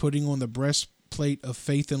 putting on the breastplate of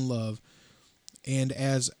faith and love, and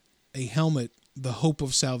as a helmet the hope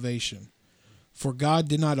of salvation. For God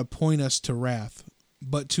did not appoint us to wrath,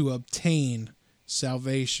 but to obtain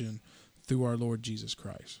salvation through our Lord Jesus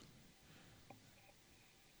Christ."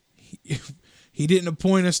 He didn't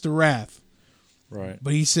appoint us to wrath. Right.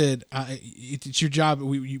 But He said, it's your job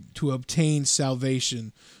to obtain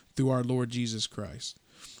salvation through our Lord Jesus Christ.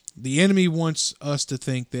 The enemy wants us to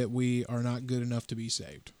think that we are not good enough to be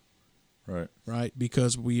saved. Right?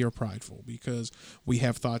 Because we are prideful, because we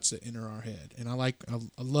have thoughts that enter our head. And I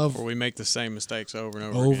love... Or we make the same mistakes over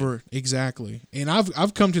and over again. Exactly. And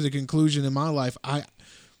I've come to the conclusion in my life, I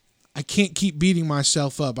can't keep beating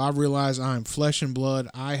myself up. I realize I'm flesh and blood.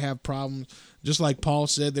 I have problems. Just like Paul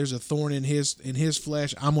said, there's a thorn in his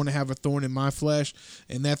flesh. I'm going to have a thorn in my flesh,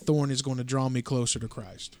 and that thorn is going to draw me closer to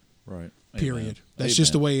Christ. Right. Period. Amen. That's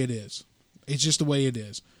just the way it is. It's just the way it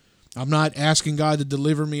is. I'm not asking God to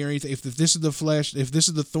deliver me or anything. If this is the flesh, if this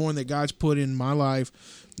is the thorn that God's put in my life,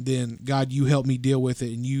 then God, you help me deal with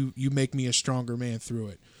it, and you make me a stronger man through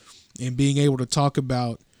it. And being able to talk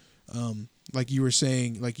about, like you were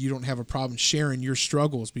saying, like you don't have a problem sharing your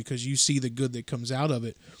struggles because you see the good that comes out of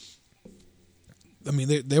it. I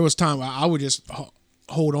mean, there was time I would just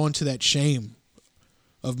hold on to that shame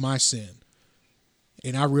of my sin.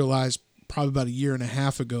 And I realized probably about a year and a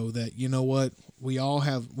half ago that, you know what, we've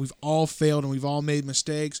all failed and we've all made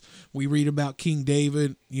mistakes. We read about King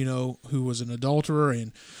David, who was an adulterer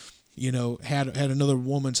and, had another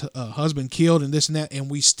woman's husband killed and this and that. And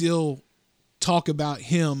we still talk about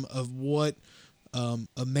him of what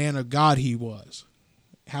a man of God he was,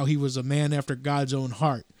 how he was a man after God's own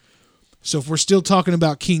heart. So if we're still talking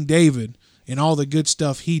about King David and all the good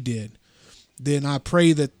stuff he did, then I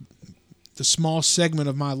pray that the small segment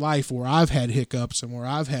of my life where I've had hiccups and where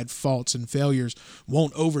I've had faults and failures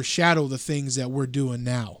won't overshadow the things that we're doing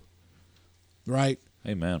now. Right?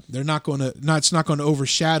 Amen. It's not going to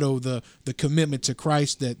overshadow the commitment to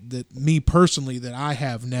Christ that me personally that I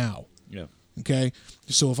have now. Yeah. Okay?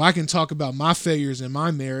 So if I can talk about my failures in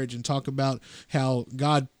my marriage and talk about how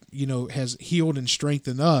God, has healed and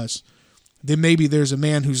strengthened us, then maybe there's a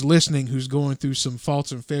man who's listening who's going through some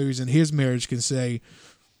faults and failures in his marriage can say,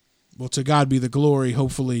 well, to God be the glory.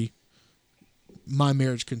 Hopefully my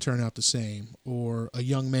marriage can turn out the same. Or a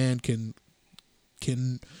young man can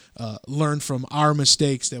learn from our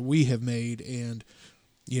mistakes that we have made and,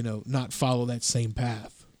 not follow that same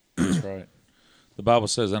path. That's right. The Bible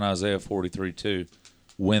says in Isaiah 43:2,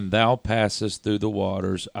 when thou passest through the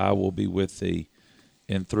waters, I will be with thee,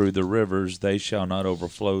 and through the rivers they shall not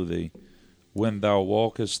overflow thee. When thou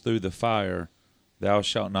walkest through the fire, thou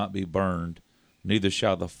shalt not be burned, neither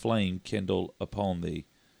shall the flame kindle upon thee.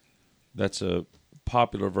 That's a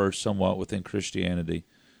popular verse somewhat within Christianity.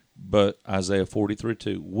 But Isaiah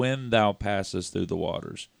 43:2, when thou passest through the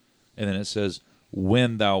waters. And then it says,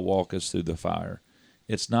 when thou walkest through the fire.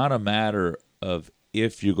 It's not a matter of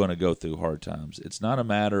if you're going to go through hard times. It's not a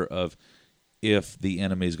matter of if the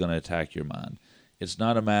enemy is going to attack your mind. It's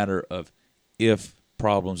not a matter of if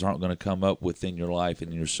problems aren't going to come up within your life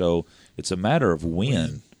and your soul. It's a matter of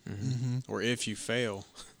when. Mm-hmm. Or if you fail.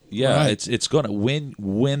 Yeah, right. it's going to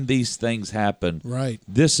when these things happen. Right.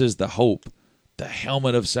 This is the hope, the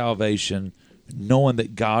helmet of salvation, knowing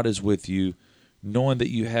that God is with you, knowing that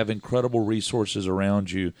you have incredible resources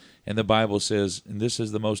around you. And the Bible says, and this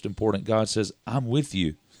is the most important, God says, I'm with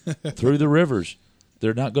you through the rivers.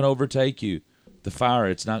 They're not going to overtake you. The fire,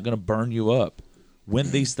 it's not going to burn you up. When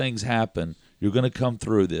these things happen, you're going to come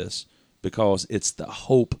through this because it's the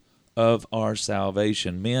hope of our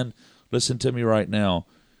salvation. Men, listen to me right now.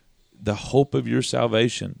 The hope of your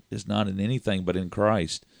salvation is not in anything but in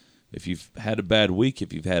Christ. If you've had a bad week,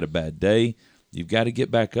 if you've had a bad day, you've got to get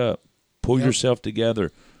back up. Pull yourself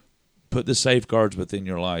together. Put the safeguards within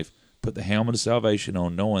your life. Put the helmet of salvation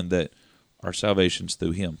on, knowing that our salvation's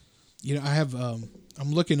through Him. I have.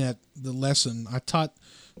 I'm looking at the lesson. I taught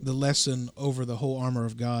the lesson over the whole armor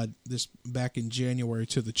of God this back in January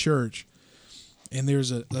to the church, and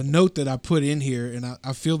there's a note that I put in here, and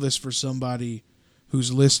I feel this for somebody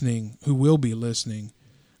who's listening, who will be listening.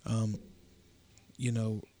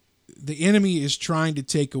 The enemy is trying to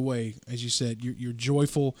take away, as you said, your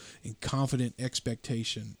joyful and confident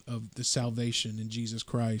expectation of the salvation in Jesus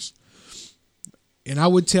Christ. And I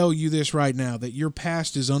would tell you this right now, that your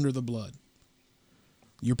past is under the blood.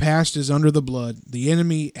 Your past is under the blood. The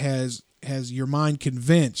enemy has your mind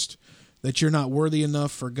convinced that you're not worthy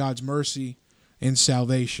enough for God's mercy and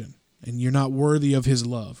salvation, and you're not worthy of His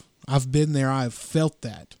love. I've been there. I've felt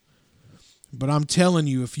that. But I'm telling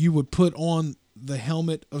you, if you would put on the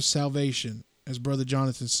helmet of salvation, as Brother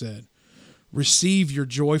Jonathan said, receive your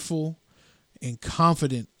joyful and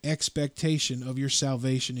confident expectation of your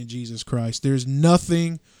salvation in Jesus Christ. There's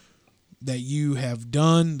nothing that you have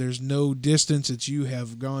done. There's no distance that you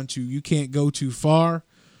have gone to. You can't go too far.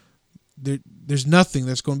 There's nothing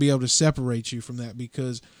that's going to be able to separate you from that,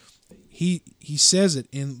 because he says it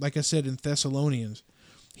in, like I said, in Thessalonians,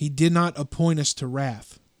 He did not appoint us to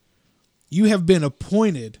wrath. You have been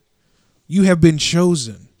appointed. You have been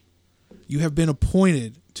chosen. You have been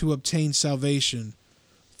appointed to obtain salvation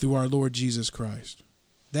through our Lord Jesus Christ.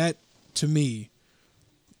 That, to me,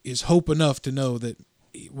 is hope enough to know that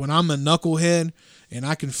when I'm a knucklehead and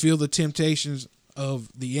I can feel the temptations of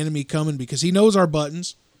the enemy coming, because he knows our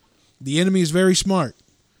buttons. The enemy is very smart.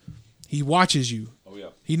 He watches you. Oh, yeah.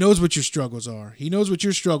 He knows what your struggles are. He knows what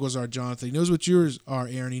your struggles are, Jonathan. He knows what yours are,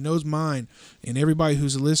 Aaron. He knows mine and everybody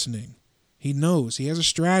who's listening. He knows. He has a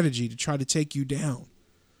strategy to try to take you down.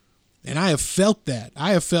 And I have felt that.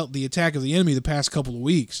 I have felt the attack of the enemy the past couple of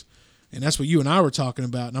weeks. And that's what you and I were talking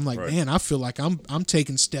about. And I'm like, man, I feel like I'm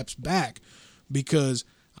taking steps back because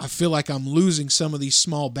I feel like I'm losing some of these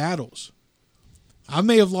small battles. I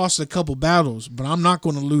may have lost a couple battles, but I'm not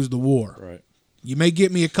going to lose the war. Right. You may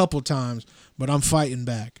get me a couple times, but I'm fighting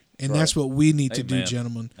back. And that's what we need to do,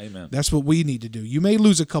 gentlemen. Amen. That's what we need to do. You may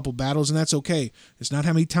lose a couple battles, and that's okay. It's not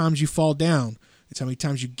how many times you fall down. It's how many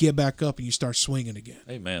times you get back up and you start swinging again.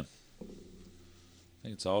 Amen. I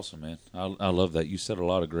think it's awesome, man. I love that. You said a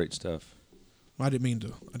lot of great stuff. I didn't mean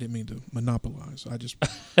to monopolize. I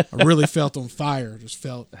really felt on fire. Just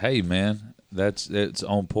felt. Hey, man, it's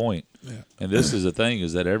on point. Yeah. And this is the thing,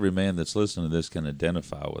 is that every man that's listening to this can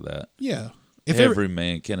identify with that. Yeah. If every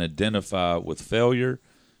man can identify with failure.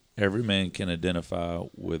 Every man can identify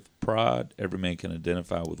with pride. Every man can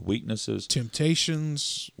identify with weaknesses.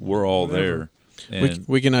 Temptations. We're all there. And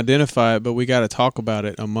we can identify it, but we got to talk about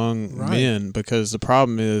it among men, because the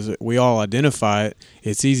problem is we all identify it.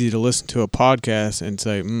 It's easy to listen to a podcast and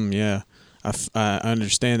say, yeah, I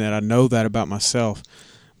understand that. I know that about myself.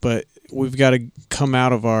 But we've got to come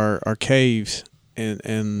out of our caves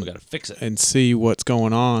and we got to fix it and see what's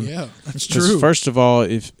going on. Yeah, that's true. First of all,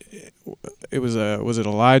 if it was it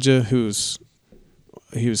Elijah he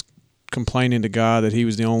was complaining to God that he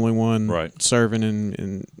was the only one serving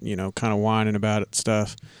and kind of whining about it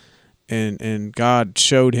stuff, and God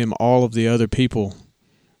showed him all of the other people,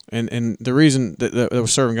 and the reason that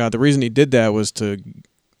was serving God, the reason he did that was to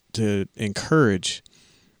encourage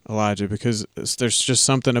Elijah, because there's just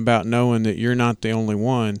something about knowing that you're not the only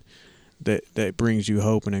one that brings you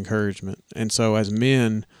hope and encouragement. And so as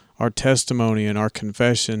men, our testimony and our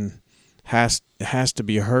confession has to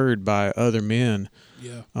be heard by other men.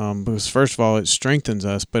 Yeah. Because first of all, it strengthens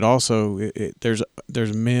us, but also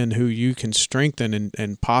there's men who you can strengthen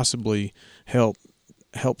and possibly help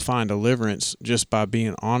find deliverance just by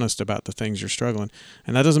being honest about the things you're struggling.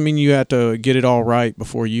 And that doesn't mean you have to get it all right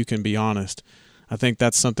before you can be honest. I think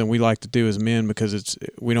that's something we like to do as men, because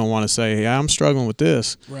we don't want to say, hey, I'm struggling with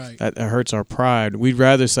this. Right. That hurts our pride. We'd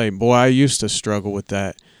rather say, boy, I used to struggle with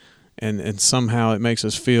that. And somehow it makes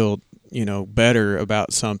us feel, better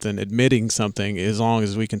about something, admitting something, as long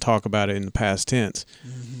as we can talk about it in the past tense.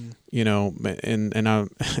 Mm-hmm. And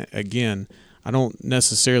I don't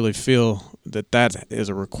necessarily feel that is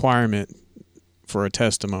a requirement for a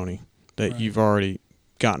testimony, that you've already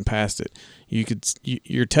gotten past it.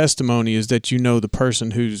 Your testimony is that you know the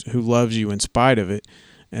person who loves you in spite of it,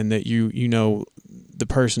 and that you know the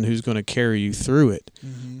person who's going to carry you through it.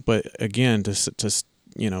 Mm-hmm. But again,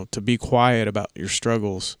 to be quiet about your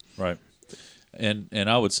struggles. Right. And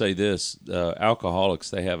I would say this,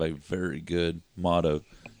 alcoholics, they have a very good motto.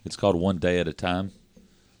 It's called one day at a time.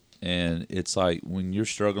 And it's like when you're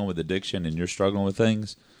struggling with addiction and you're struggling with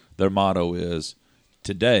things, their motto is,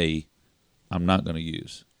 today I'm not going to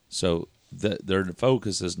use. So their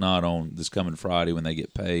focus is not on this coming Friday when they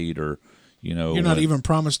get paid, or you're not even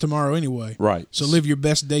promised tomorrow anyway. Right. So live your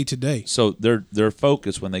best day today. So their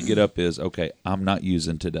focus when they get up is, okay, I'm not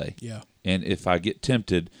using today. Yeah. And if I get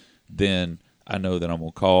tempted, then I know that I'm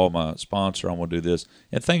going to call my sponsor, I'm going to do this.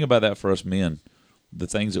 And think about that for us men, the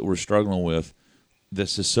things that we're struggling with.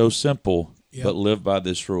 This is so simple, but live by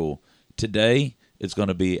this rule. Today is going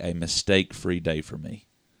to be a mistake-free day for me.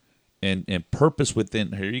 And purpose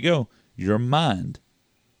within, here you go, your mind,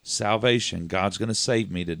 salvation. God's going to save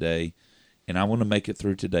me today, and I want to make it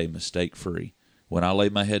through today mistake-free. When I lay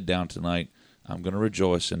my head down tonight, I'm going to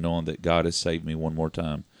rejoice in knowing that God has saved me one more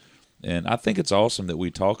time. And I think it's awesome that we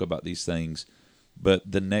talk about these things, but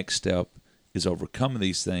the next step is overcoming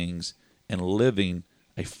these things and living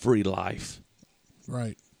a free life.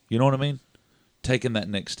 Right. You know what I mean? Taking that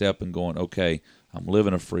next step and going, okay, I'm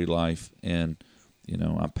living a free life, and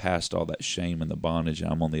I'm past all that shame and the bondage,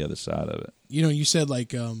 and I'm on the other side of it. You said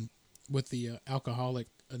like with the Alcoholic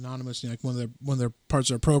Anonymous, like one of their parts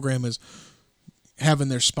of their program is having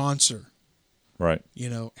their sponsor. Right.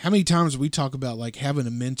 How many times we talk about like having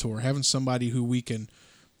a mentor, having somebody who we can,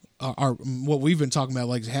 what we've been talking about,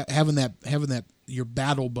 like having that your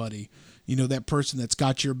battle buddy, that person that's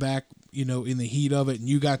got your back, in the heat of it, and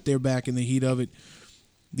you got their back in the heat of it.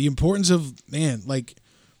 The importance of,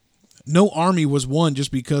 no army was won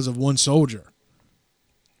just because of one soldier.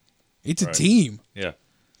 It's a team. Yeah.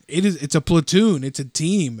 It's a platoon. It's a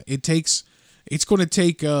team. It's going to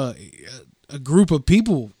take a group of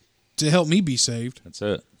people to help me be saved. That's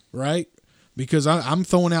it. Right? Because I'm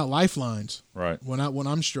throwing out lifelines. Right. When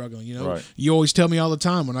I'm struggling, Right. You always tell me all the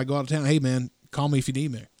time when I go out of town, hey man, call me if you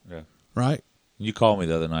need me. Yeah. Right? You called me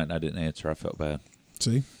the other night and I didn't answer. I felt bad.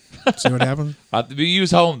 See what happened? You was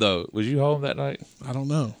home though. Was you home that night? I don't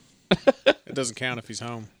know. It doesn't count if he's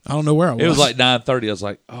home. I don't know where I was. It was like 9:30. I was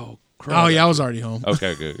like, oh, crap. Oh, yeah, I was already home.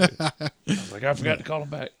 Okay, good. I was like, I forgot to call him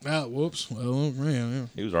back. Ah, whoops. Well, yeah.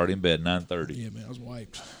 He was already in bed 9:30. Yeah, man, I was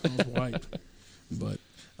wiped. But,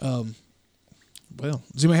 well,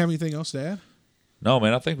 does anybody have anything else to add? No,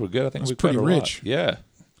 man, I think we're good. I think That's we pretty covered a lot. rich. Yeah.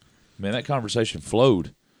 Man, that conversation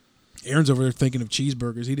flowed. Aaron's over there thinking of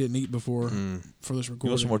cheeseburgers. He didn't eat before for this You recording.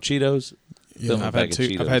 want some more Cheetos? Yeah. I've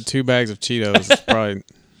I've had 2 bags of Cheetos. It's probably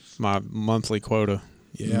my monthly quota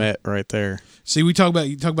met right there. See, you talk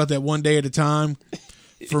about that one day at a time.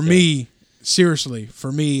 For me, seriously,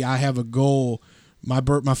 I have a goal. My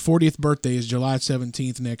 40th birthday is July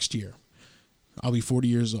 17th next year. I'll be 40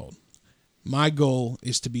 years old. My goal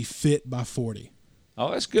is to be fit by 40. Oh,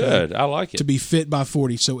 that's good. I like it. To be fit by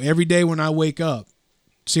 40. So every day when I wake up,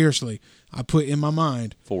 seriously, I put in my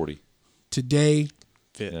mind, 40. Today,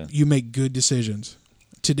 you make good decisions.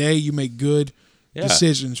 Today, you make good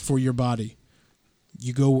decisions for your body.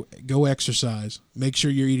 You go exercise. Make sure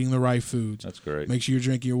you're eating the right foods. That's great. Make sure you're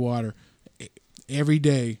drinking your water. Every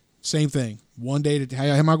day, same thing. One day how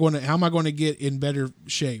am I going to get in better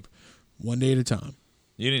shape? One day at a time.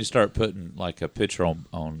 You need to start putting like a picture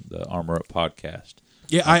on the Armor Up podcast.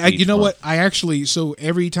 Yeah, I you know what? I actually, so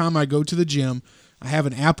every time I go to the gym, I have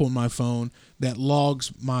an app on my phone that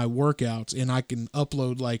logs my workouts, and I can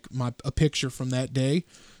upload like a picture from that day.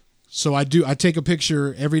 So I take a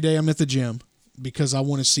picture every day I'm at the gym because I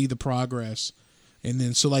want to see the progress. And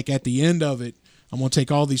then so like at the end of it, I'm going to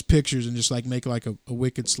take all these pictures and just like make like a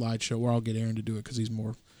wicked slideshow, where I'll get Aaron to do it because he's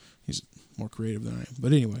more creative than I am.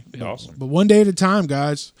 But anyway, awesome. But one day at a time,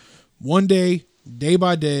 guys. One day, day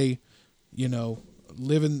by day,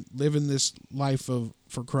 living this life for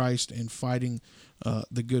Christ and fighting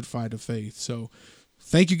the good fight of faith. So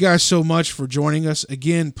thank you guys so much for joining us.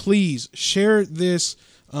 Again, please share this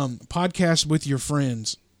podcast with your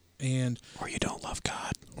friends. Or you don't love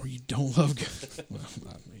God. Well,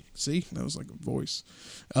 not me. See, that was like a voice.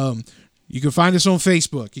 You can find us on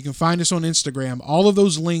Facebook. You can find us on Instagram. All of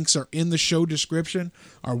those links are in the show description.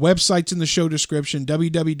 Our website's in the show description,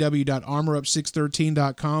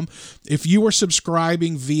 www.armorup613.com. If you are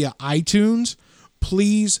subscribing via iTunes,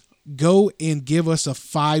 please go and give us a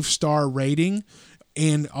 5-star rating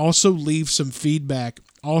and also leave some feedback.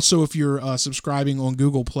 Also, if you're subscribing on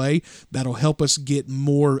Google Play, that'll help us get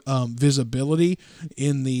more visibility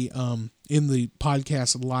in the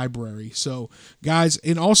podcast library. So, guys,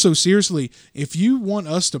 and also seriously, if you want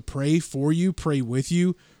us to pray for you, pray with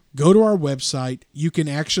you, go to our website. You can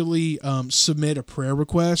actually submit a prayer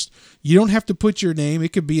request. You don't have to put your name.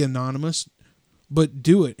 It could be anonymous. But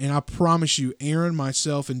do it, and I promise you, Aaron,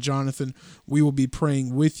 myself, and Jonathan, we will be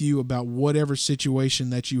praying with you about whatever situation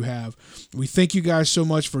that you have. We thank you guys so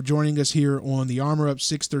much for joining us here on the Armor Up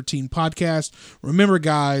 613 podcast. Remember,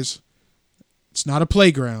 guys, it's not a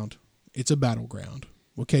playground, it's a battleground.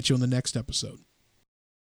 We'll catch you on the next episode.